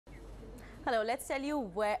Hello, let's tell you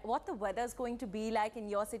what the weather is going to be like in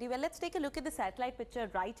your city. Well, let's take a look at the satellite picture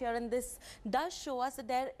right here, and this does show us that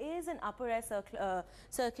there is an upper air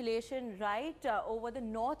circulation right over the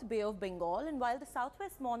North Bay of Bengal. And while the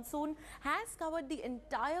southwest monsoon has covered the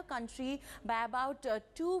entire country by about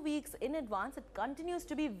 2 weeks in advance, it continues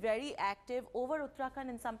to be very active over Uttarakhand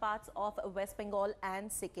and some parts of West Bengal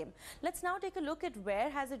and Sikkim. Let's now take a look at where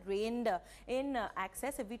has it rained in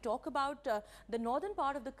access. If we talk about the northern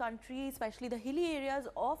part of the country, especially the hilly areas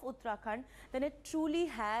of Uttarakhand, then it truly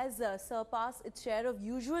has surpassed its share of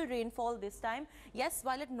usual rainfall this time. Yes,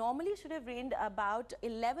 while it normally should have rained about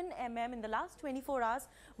 11 mm in the last 24 hours,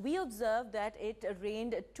 we observed that it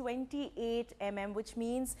rained 28 mm, which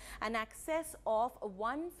means an excess of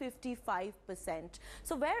 155%.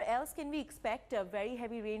 So where else can we expect very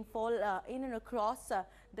heavy rainfall in and across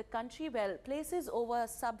the country? Well, places over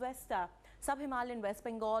sub-Himalayan West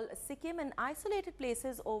Bengal, Sikkim and isolated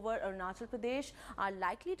places over Arunachal Pradesh are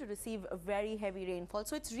likely to receive very heavy rainfall.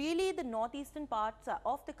 So it's really the northeastern parts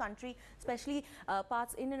of the country, especially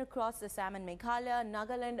parts in and across Assam and Meghalaya,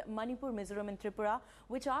 Nagaland, Manipur, Mizoram and Tripura,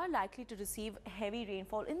 which are likely to receive heavy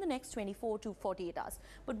rainfall in the next 24 to 48 hours.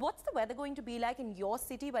 But what's the weather going to be like in your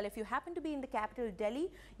city? Well, if you happen to be in the capital Delhi,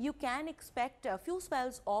 you can expect a few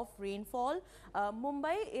spells of rainfall.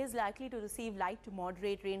 Mumbai is likely to receive light to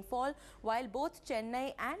moderate rainfall, while both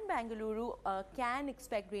Chennai and Bengaluru can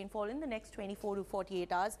expect rainfall in the next 24 to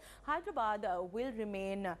 48 hours. Hyderabad will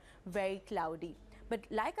remain very cloudy. But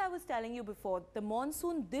like I was telling you before, the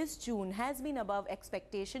monsoon this June has been above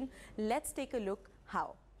expectation. Let's take a look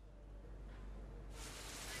how.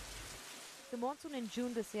 The monsoon in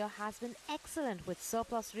June this year has been excellent with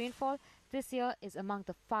surplus rainfall. This year is among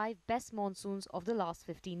the 5 best monsoons of the last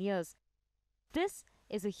 15 years. This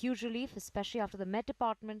is a huge relief, especially after the Met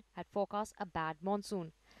Department had forecast a bad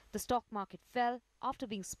monsoon. The stock market fell after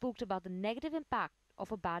being spooked about the negative impact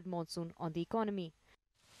of a bad monsoon on the economy.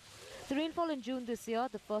 The rainfall in June this year,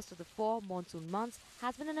 the first of the 4 monsoon months,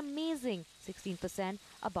 has been an amazing 16%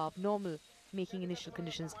 above normal, making initial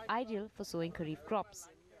conditions ideal for sowing kharif crops.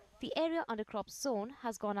 The area under crops sown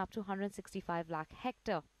has gone up to 165 lakh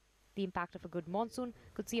hectare. The impact of a good monsoon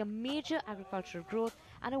could see a major agricultural growth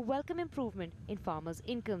and a welcome improvement in farmers'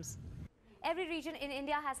 incomes. Every region in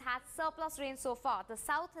India has had surplus rain so far. The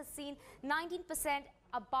south has seen 19%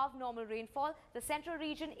 above normal rainfall. The central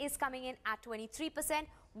region is coming in at 23%,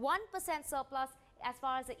 1% surplus as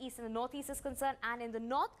far as the east and the northeast is concerned. And in the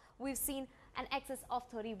north, we've seen an excess of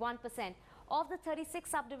 31%. Of the 36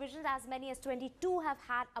 subdivisions, as many as 22 have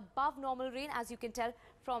had above normal rain, as you can tell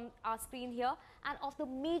from our screen here. And of the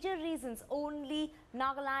major reasons, only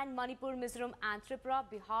Nagaland, Manipur, Mizoram and Tripura,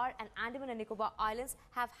 Bihar and Andaman and Nicobar Islands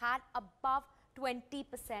have had above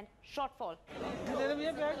 20% shortfall.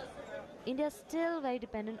 India is still very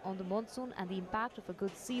dependent on the monsoon, and the impact of a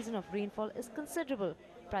good season of rainfall is considerable.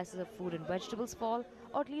 Prices of food and vegetables fall,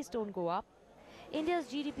 or at least don't go up. India's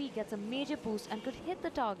GDP gets a major boost and could hit the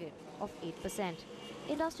target of 8%.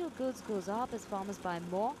 Industrial goods goes up as farmers buy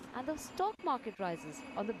more, and the stock market rises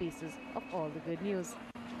on the basis of all the good news.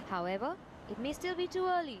 However, it may still be too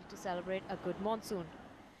early to celebrate a good monsoon.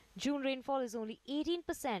 June rainfall is only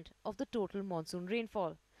 18% of the total monsoon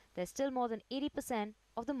rainfall. There's still more than 80%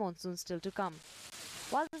 of the monsoon still to come.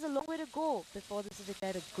 While there's a long way to go before this is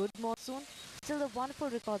declared a good monsoon, still the wonderful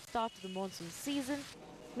record start to the monsoon season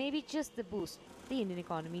may be just the boost the Indian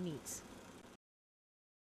economy needs.